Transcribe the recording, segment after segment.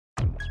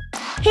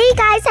Hey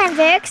guys, I'm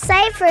very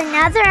excited for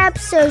another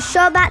episode of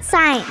Show About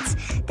Science.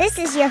 This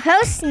is your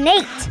host,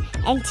 Nate,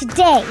 and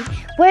today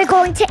we're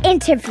going to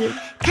interview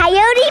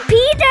Coyote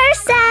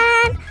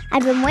Peterson.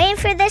 I've been waiting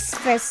for this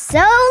for so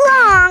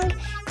long,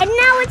 and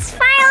now it's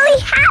finally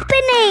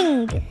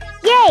happening.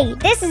 Yay,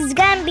 this is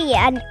going to be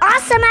an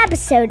awesome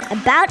episode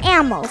about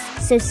animals,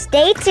 so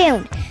stay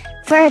tuned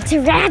for a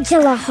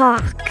tarantula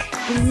hawk.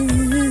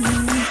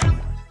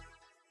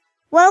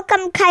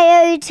 Welcome,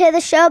 Coyote, to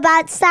the Show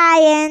About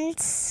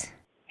Science.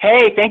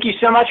 Hey, thank you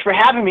so much for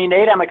having me,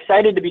 Nate. I'm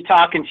excited to be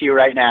talking to you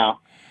right now.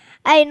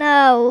 I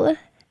know.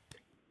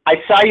 I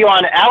saw you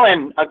on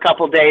Ellen a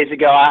couple days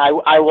ago.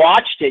 I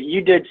watched it. You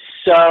did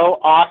so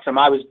awesome.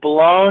 I was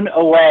blown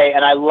away,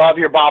 and I love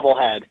your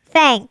bobblehead.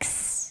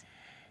 Thanks.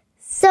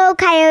 So,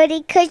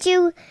 Coyote, could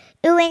you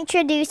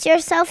introduce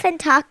yourself and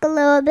talk a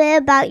little bit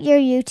about your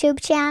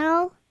YouTube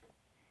channel?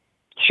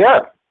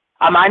 Sure.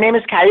 My name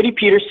is Coyote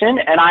Peterson,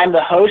 and I'm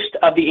the host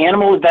of the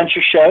Animal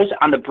Adventure Shows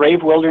on the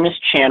Brave Wilderness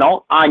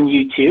channel on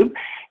YouTube.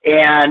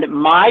 And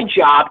my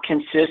job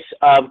consists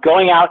of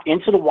going out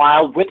into the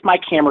wild with my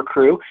camera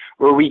crew,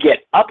 where we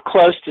get up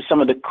close to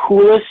some of the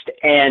coolest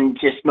and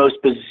just most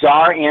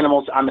bizarre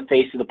animals on the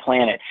face of the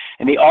planet.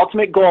 And the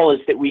ultimate goal is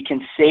that we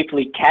can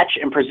safely catch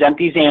and present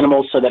these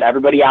animals so that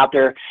everybody out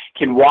there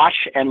can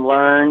watch and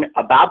learn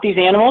about these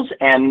animals.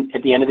 And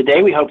at the end of the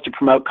day, we hope to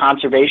promote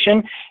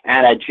conservation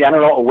and a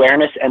general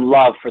awareness and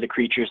love for the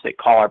creatures that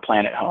call our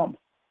planet home.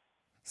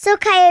 So,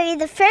 Coyote,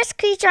 the first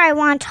creature I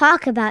want to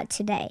talk about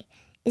today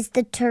is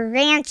the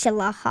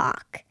tarantula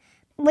hawk,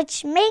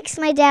 which makes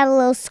my dad a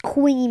little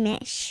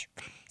squeamish.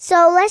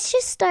 So let's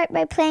just start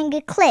by playing a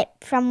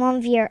clip from one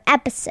of your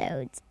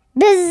episodes.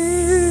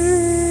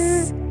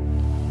 Bzzz.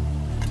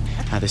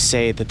 Now they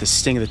say that the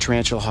sting of the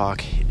tarantula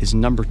hawk is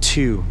number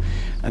 2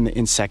 on the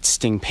insect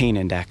sting pain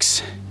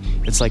index.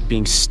 It's like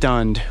being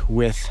stunned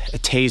with a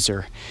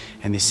taser,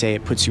 and they say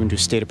it puts you into a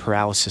state of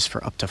paralysis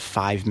for up to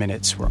 5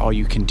 minutes, where all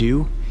you can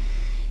do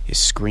is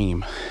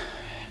scream.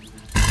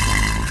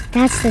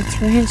 That's the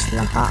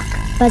tarantula hawk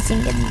buzzing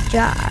in the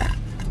jar.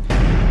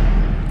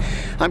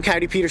 I'm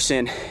Coyote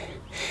Peterson,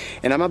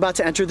 and I'm about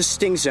to enter the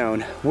sting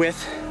zone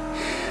with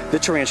the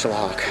tarantula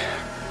hawk.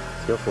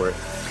 Go for it.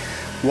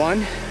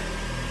 1,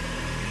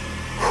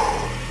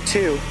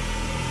 2,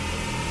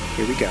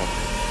 here we go.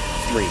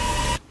 3.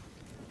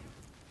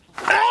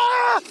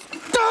 Ah!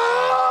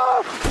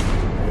 Ah!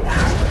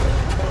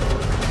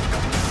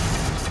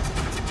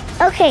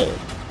 Okay,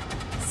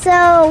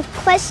 so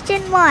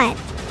question 1.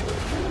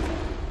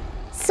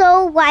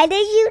 So why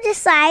did you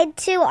decide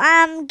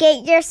to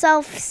get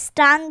yourself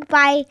stung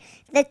by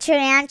the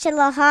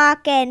tarantula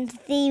hawk and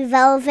the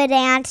velvet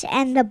ant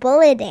and the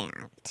bullet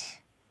ant?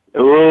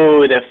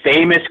 Ooh, the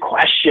famous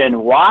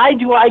question. Why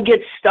do I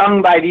get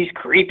stung by these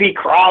creepy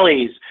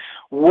crawlies?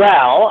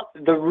 Well,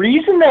 the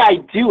reason that I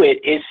do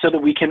it is so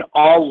that we can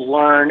all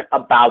learn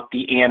about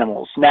the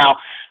animals. Now,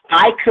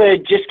 I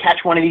could just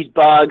catch one of these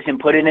bugs and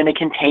put it in a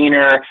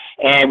container,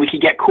 and we could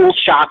get cool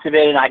shots of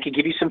it, and I could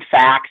give you some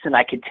facts, and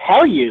I could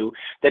tell you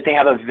that they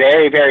have a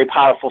very, very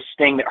powerful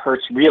sting that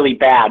hurts really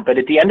bad. But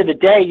at the end of the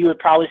day, you would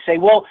probably say,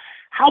 well,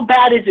 how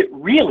bad is it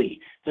really?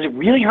 Does it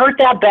really hurt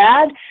that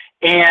bad?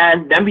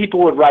 And then people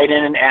would write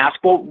in and ask,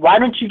 well, why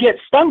don't you get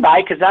stung by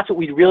it? Because that's what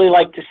we'd really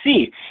like to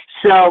see.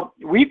 So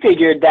we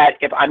figured that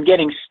if I'm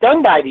getting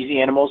stung by these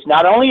animals,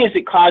 not only is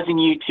it causing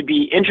you to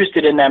be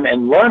interested in them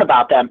and learn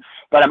about them,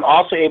 but I'm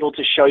also able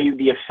to show you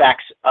the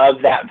effects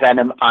of that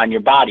venom on your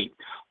body,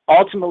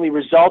 ultimately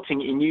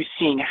resulting in you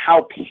seeing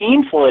how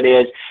painful it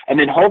is. And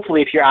then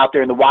hopefully if you're out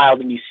there in the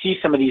wild and you see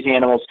some of these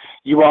animals,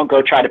 you won't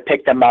go try to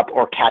pick them up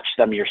or catch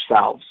them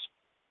yourselves.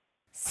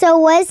 So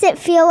what does it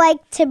feel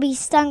like to be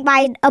stung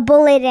by a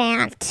bullet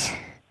ant?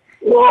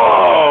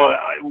 Whoa,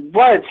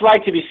 what it's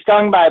like to be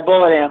stung by a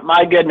bullet ant,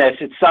 my goodness,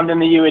 it's something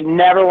that you would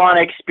never want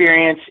to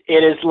experience.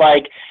 It is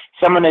like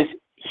someone has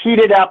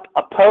heated up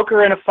a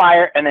poker in a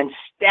fire and then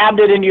stabbed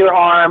it into your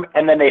arm,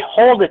 and then they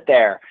hold it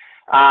there.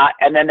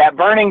 And then that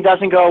burning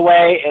doesn't go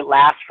away. It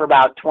lasts for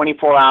about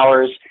 24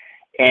 hours,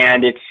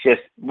 and it's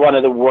just one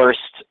of the worst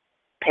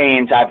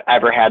pains I've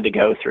ever had to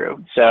go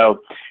through.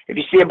 So if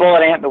you see a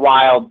bullet ant in the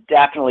wild,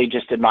 definitely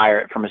just admire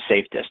it from a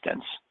safe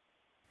distance.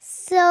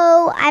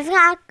 So I've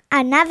got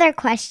another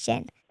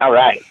question. All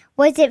right.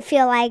 What does it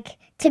feel like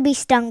to be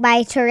stung by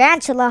a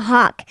tarantula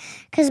hawk?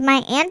 Because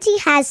my auntie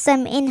has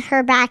some in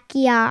her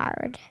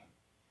backyard.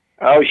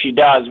 Oh, she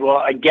does.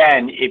 Well,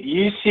 again, if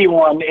you see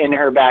one in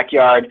her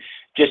backyard,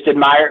 just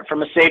admire it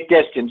from a safe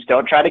distance.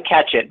 Don't try to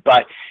catch it.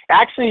 But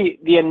actually,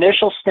 the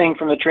initial sting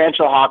from the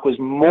tarantula hawk was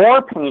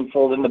more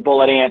painful than the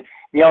bullet ant.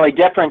 The only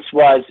difference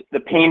was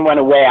the pain went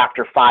away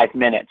after 5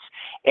 minutes.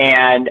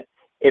 And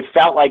it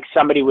felt like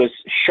somebody was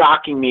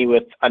shocking me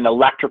with an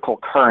electrical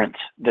current,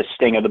 the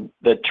sting of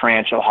the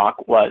tarantula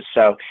hawk was.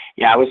 So,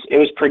 yeah, it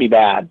was pretty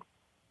bad.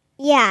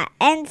 Yeah,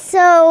 and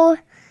so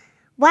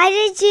why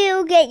did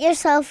you get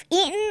yourself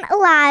eaten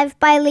alive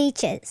by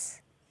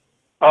leeches?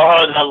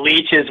 Oh, the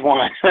leeches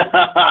one.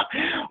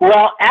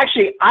 Well,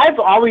 actually, I've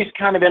always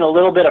kind of been a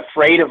little bit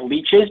afraid of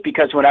leeches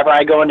because whenever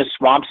I go into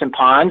swamps and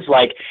ponds,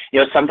 like,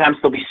 sometimes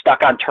they'll be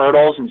stuck on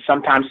turtles and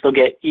sometimes they'll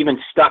get even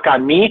stuck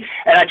on me.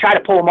 And I try to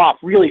pull them off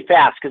really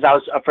fast because I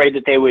was afraid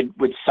that they would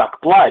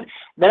suck blood.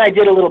 Then I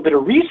did a little bit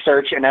of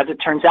research, and as it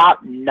turns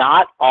out,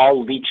 not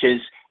all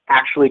leeches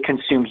actually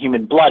consume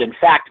human blood. In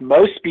fact,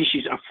 most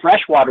species of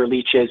freshwater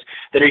leeches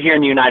that are here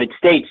in the United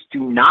States do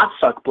not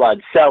suck blood.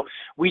 So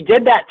we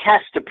did that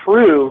test to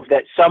prove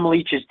that some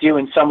leeches do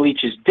and some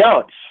leeches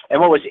don't.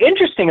 And what was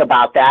interesting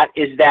about that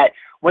is that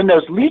when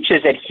those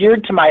leeches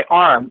adhered to my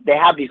arm, they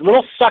have these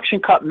little suction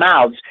cup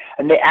mouths,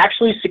 and they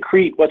actually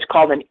secrete what's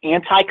called an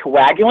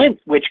anticoagulant,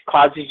 which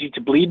causes you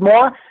to bleed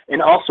more,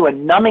 and also a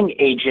numbing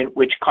agent,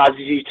 which causes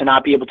you to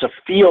not be able to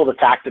feel the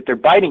fact that they're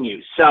biting you.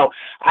 So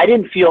I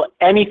didn't feel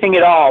anything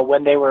at all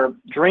when they were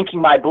drinking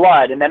my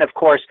blood. And then, of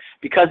course,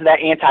 because of that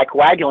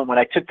anticoagulant, when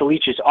I took the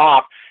leeches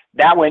off,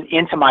 that went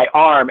into my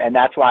arm, and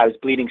that's why I was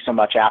bleeding so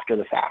much after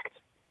the fact.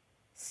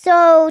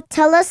 So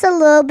tell us a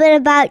little bit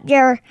about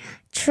your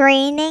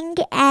training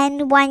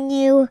and when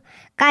you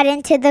got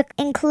into the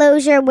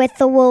enclosure with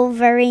the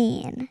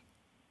wolverine.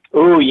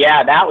 Oh,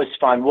 yeah, that was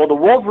fun. Well, the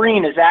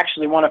wolverine is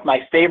actually one of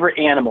my favorite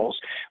animals.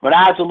 When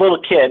I was a little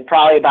kid,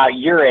 probably about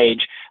your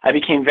age, I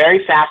became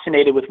very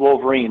fascinated with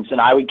wolverines, and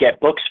I would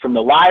get books from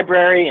the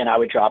library, and I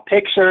would draw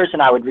pictures,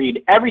 and I would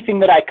read everything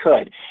that I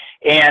could.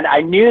 And I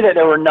knew that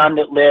there were none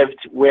that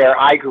lived where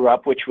I grew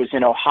up, which was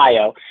in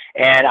Ohio.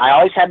 And I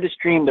always had this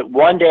dream that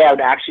one day I would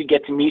actually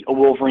get to meet a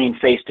wolverine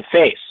face to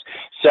face.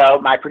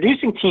 So my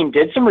producing team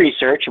did some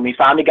research, and we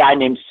found a guy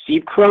named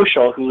Steve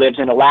Kroschel who lives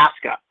in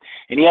Alaska.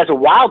 And he has a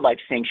wildlife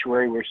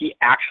sanctuary where he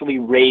actually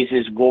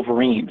raises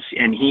wolverines.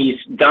 And he's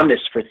done this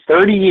for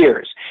 30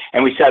 years.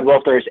 And we said, well,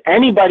 if there's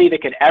anybody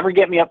that could ever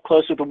get me up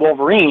close with a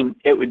wolverine,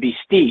 it would be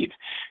Steve.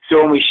 So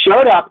when we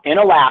showed up in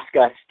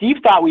Alaska, Steve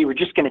thought we were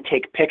just going to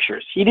take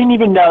pictures. He didn't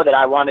even know that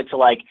I wanted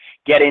to,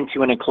 get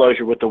into an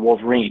enclosure with the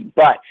wolverine.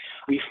 But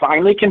we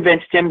finally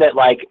convinced him that,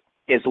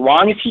 as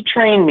long as he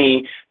trained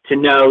me to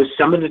know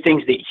some of the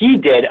things that he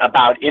did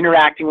about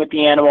interacting with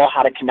the animal,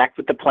 how to connect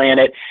with the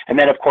planet, and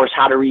then, of course,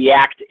 how to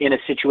react in a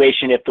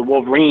situation if the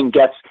wolverine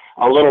gets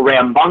a little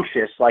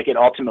rambunctious like it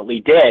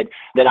ultimately did,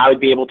 that I would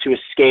be able to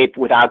escape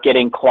without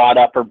getting clawed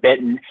up or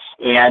bitten.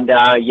 And,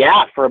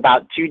 for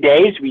about 2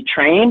 days we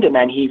trained, and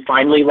then he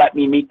finally let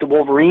me meet the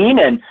wolverine,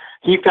 and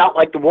he felt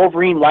like the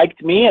wolverine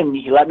liked me, and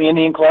he let me in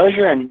the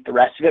enclosure, and the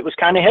rest of it was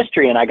kind of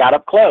history, and I got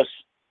up close.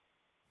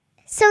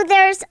 So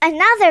there's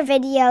another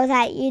video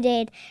that you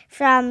did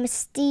from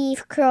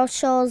Steve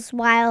Kroschel's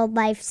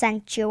Wildlife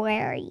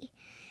Sanctuary.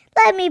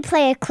 Let me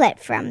play a clip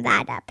from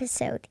that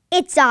episode.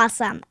 It's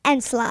awesome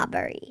and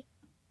slobbery.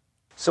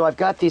 So I've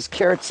got these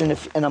carrots, and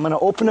I'm going to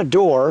open a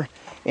door,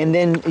 and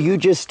then you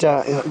just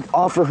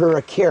offer her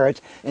a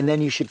carrot, and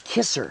then you should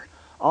kiss her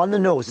on the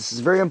nose. This is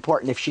very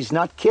important. If she's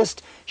not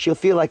kissed, she'll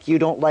feel like you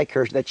don't like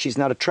her, that she's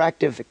not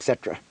attractive,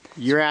 etc.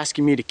 You're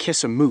asking me to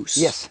kiss a moose?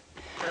 Yes.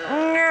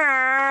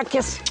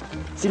 Kiss.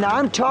 See, now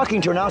I'm talking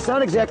to her. Now it's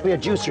not exactly a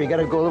juicer. You got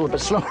to go a little bit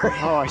slower.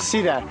 Oh, I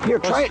see that. Here,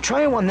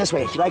 try one this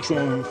way. She likes it.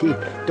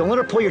 Don't let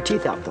her pull your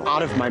teeth out, though.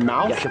 Out of my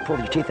mouth? Yeah, she'll pull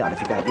your teeth out if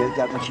you got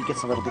it. When she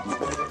gets a little bit. There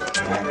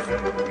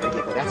you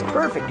go. That's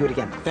perfect. Do it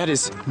again. That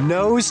is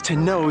nose to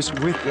nose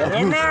with Get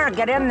in there.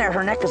 Get in there.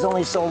 Her neck is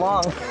only so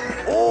long.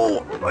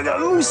 Oh, I got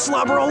moose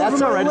slobber all over my lip.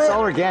 That's all right. It's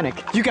all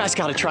organic. You guys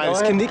got to try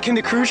this. Can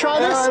the crew try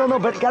this? I don't know,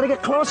 but got to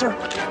get closer.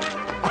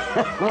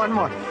 One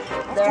more.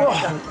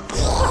 There.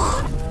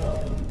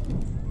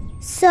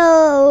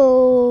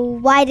 So,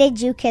 why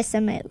did you kiss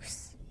a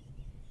moose?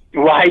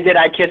 Why did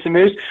I kiss a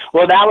moose?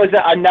 Well, that was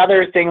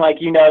another thing,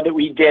 that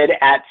we did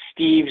at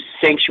Steve's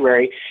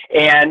sanctuary.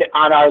 And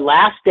on our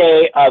last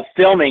day of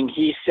filming,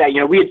 he said,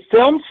 we had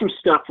filmed some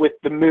stuff with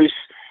the moose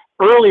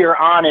earlier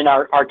on in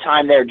our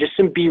time there, just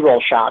some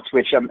B-roll shots,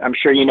 which I'm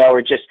sure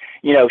are just,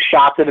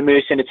 shots of the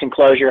moose in its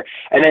enclosure.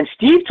 And then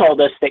Steve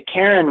told us that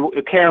Karen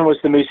was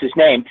the moose's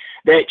name,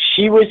 that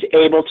she was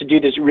able to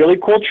do this really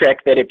cool trick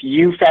that if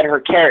you fed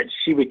her carrots,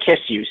 she would kiss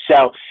you.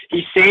 So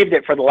he saved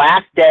it for the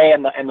last day,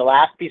 and the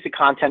last piece of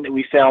content that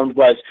we filmed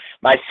was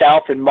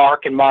myself and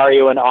Mark and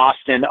Mario and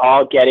Austin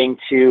all getting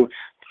to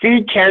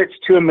feed carrots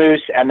to a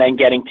moose and then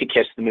getting to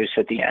kiss the moose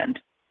at the end.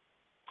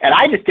 And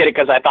I just did it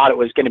because I thought it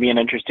was going to be an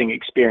interesting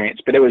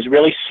experience, but it was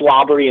really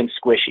slobbery and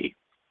squishy.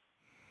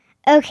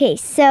 Okay,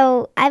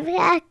 so I've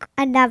got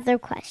another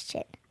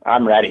question.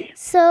 I'm ready.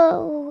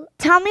 So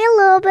tell me a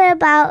little bit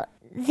about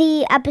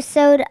the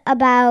episode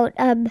about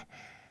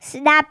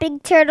snapping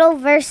turtle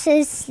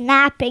versus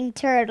snapping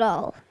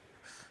turtle.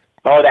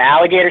 Oh, the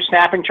alligator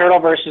snapping turtle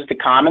versus the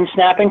common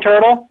snapping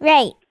turtle?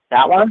 Right.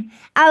 That one?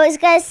 I was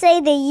going to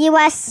say the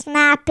U.S.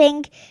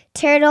 snapping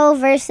turtle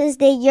versus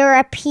the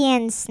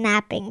European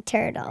snapping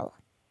turtle.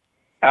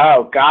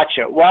 Oh,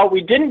 gotcha. Well,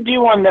 we didn't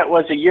do one that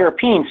was a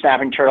European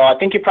snapping turtle. I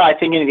think you're probably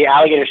thinking of the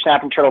alligator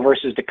snapping turtle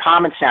versus the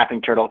common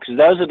snapping turtle, because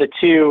those are the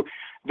two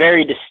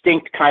very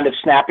distinct kind of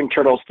snapping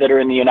turtles that are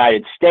in the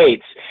United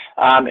States.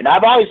 And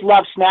I've always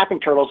loved snapping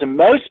turtles, and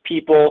most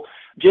people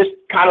just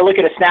kind of look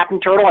at a snapping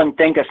turtle and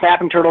think a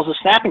snapping turtle is a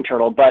snapping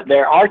turtle, but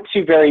there are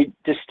two very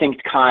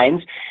distinct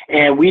kinds,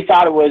 and we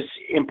thought it was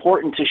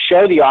important to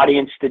show the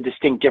audience the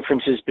distinct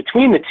differences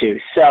between the two.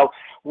 So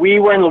we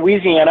were in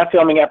Louisiana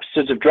filming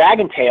episodes of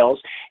Dragon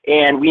Tales,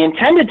 and we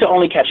intended to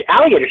only catch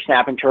alligator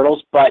snapping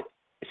turtles, but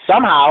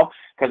somehow,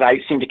 because I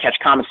seem to catch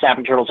common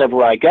snapping turtles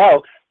everywhere I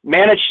go,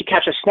 managed to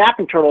catch a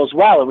snapping turtle as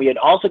well. And we had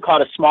also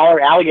caught a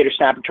smaller alligator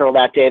snapping turtle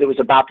that day that was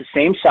about the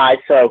same size.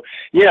 So,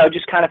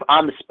 just kind of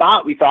on the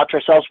spot, we thought to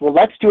ourselves, well,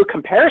 let's do a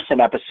comparison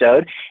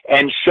episode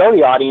and show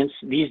the audience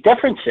these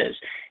differences.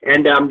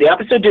 And the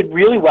episode did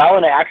really well,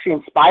 and it actually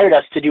inspired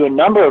us to do a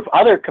number of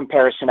other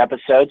comparison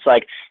episodes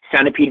like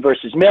centipede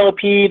versus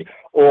millipede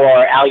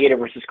or alligator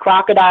versus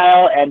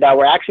crocodile. And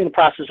we're actually in the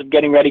process of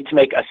getting ready to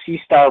make a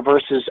sea star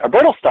versus a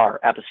brittle star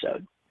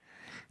episode.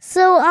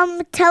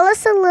 So, tell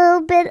us a little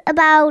bit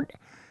about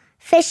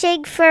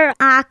fishing for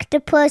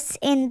octopus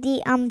in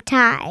the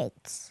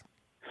tides.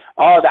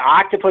 Oh, the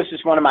octopus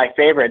is one of my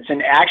favorites.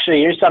 And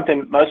actually, here's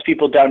something most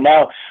people don't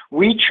know.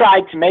 We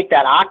tried to make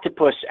that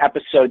octopus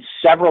episode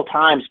several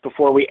times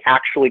before we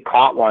actually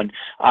caught one.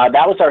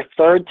 That was our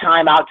third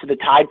time out to the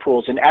tide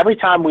pools. And every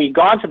time we'd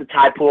gone to the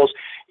tide pools,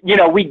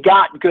 we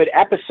got good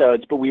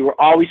episodes, but we were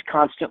always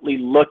constantly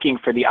looking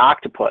for the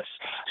octopus.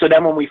 So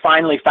then when we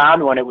finally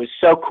found one, it was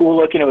so cool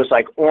looking. It was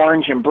like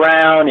orange and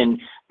brown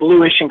and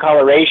bluish in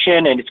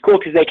coloration. And it's cool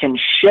because they can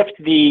shift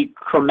the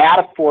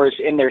chromatophores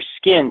in their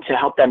skin to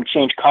help them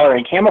change color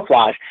and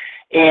camouflage.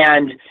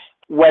 And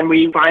when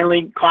we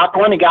finally caught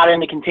one and got it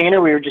in the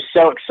container, we were just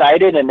so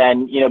excited. And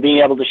then, being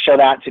able to show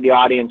that to the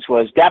audience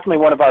was definitely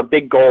one of our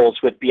big goals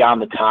with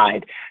Beyond the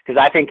Tide.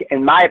 Because I think,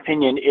 in my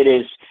opinion, it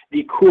is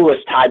the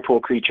coolest tide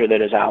pool creature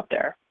that is out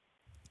there.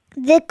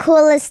 The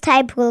coolest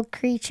tide pool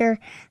creature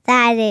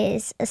that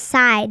is,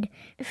 aside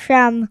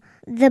from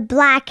the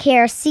black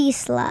hair sea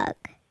slug.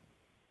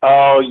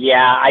 Oh,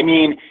 yeah.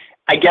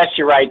 I guess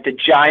you're right. The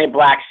giant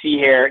black sea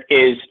hare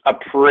is a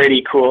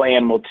pretty cool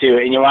animal, too.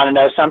 And you want to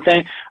know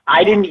something?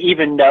 I didn't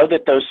even know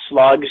that those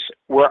slugs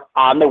were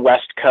on the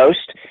West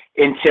Coast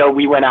until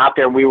we went out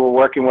there and we were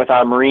working with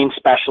our marine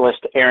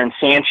specialist, Aaron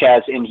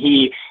Sanchez, and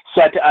he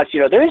said to us,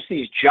 there's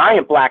these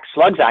giant black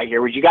slugs out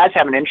here. Would you guys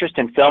have an interest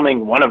in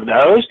filming one of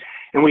those?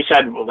 And we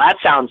said, well, that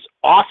sounds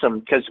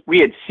awesome, because we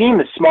had seen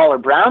the smaller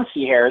brown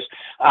sea hares,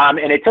 and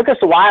it took us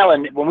a while.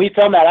 And when we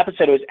filmed that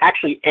episode, it was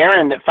actually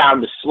Aaron that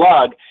found the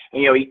slug.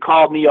 And, he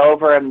called me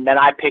over, and then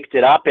I picked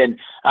it up. And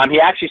he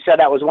actually said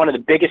that was one of the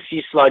biggest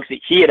sea slugs that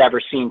he had ever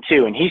seen,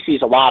 too. And he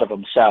sees a lot of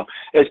them. So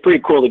it was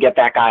pretty cool to get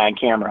that guy on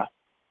camera.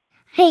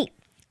 Hey,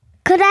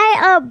 could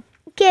I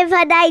give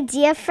an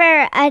idea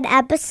for an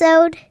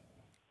episode?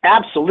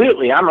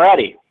 Absolutely. I'm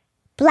ready.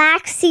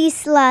 Black sea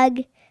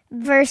slug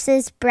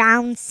versus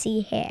brown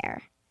sea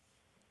hare.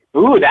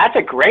 Ooh, that's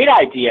a great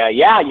idea.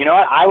 Yeah, you know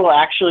what? I will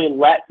actually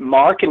let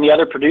Mark and the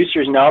other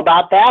producers know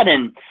about that,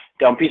 and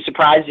don't be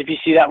surprised if you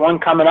see that one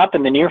coming up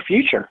in the near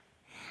future.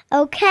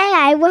 Okay,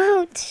 I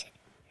won't.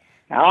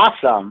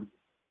 Awesome.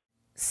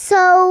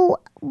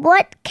 So,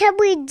 what can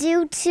we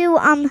do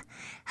to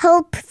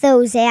help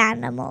those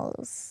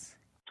animals?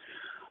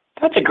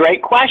 That's a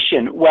great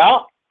question.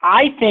 Well,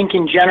 I think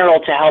in general,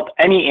 to help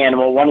any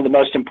animal, one of the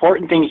most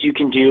important things you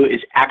can do is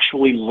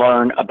actually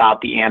learn about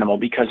the animal,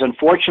 because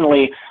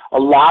unfortunately, a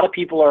lot of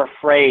people are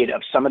afraid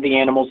of some of the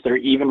animals that are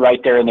even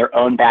right there in their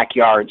own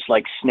backyards,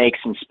 like snakes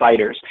and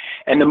spiders.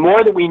 And the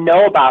more that we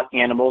know about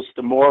animals,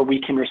 the more we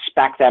can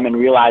respect them and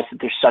realize that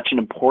they're such an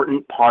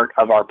important part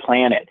of our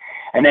planet.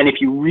 And then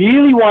if you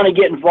really want to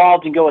get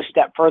involved and go a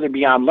step further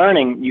beyond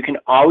learning, you can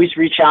always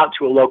reach out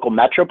to a local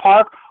metro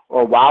park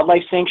or a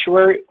wildlife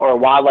sanctuary or a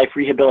wildlife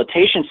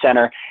rehabilitation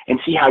center and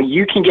see how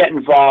you can get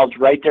involved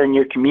right there in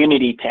your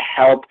community to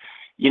help,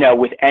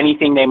 with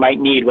anything they might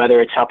need,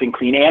 whether it's helping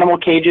clean animal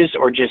cages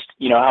or just,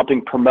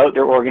 helping promote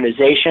their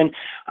organization.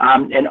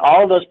 And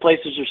all of those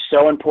places are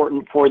so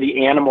important for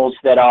the animals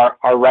that are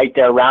right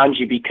there around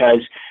you, because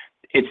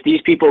it's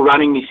these people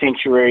running these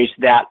sanctuaries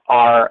that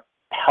are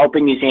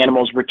helping these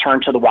animals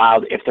return to the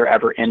wild if they're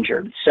ever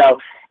injured. So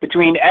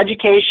between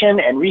education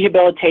and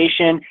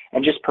rehabilitation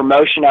and just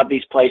promotion of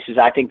these places,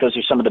 I think those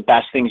are some of the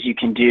best things you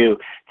can do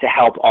to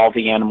help all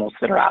the animals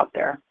that are out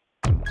there.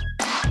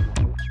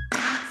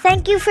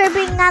 Thank you for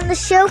being on the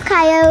show,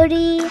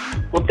 Coyote.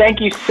 Well, thank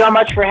you so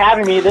much for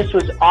having me. This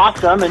was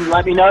awesome, and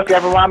let me know if you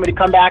ever want me to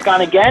come back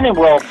on again, and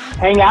we'll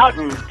hang out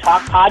and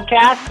talk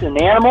podcasts and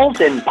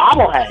animals and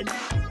bobbleheads.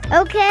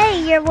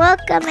 Okay, you're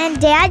welcome. And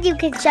Dad, you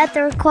can shut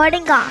the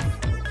recording off.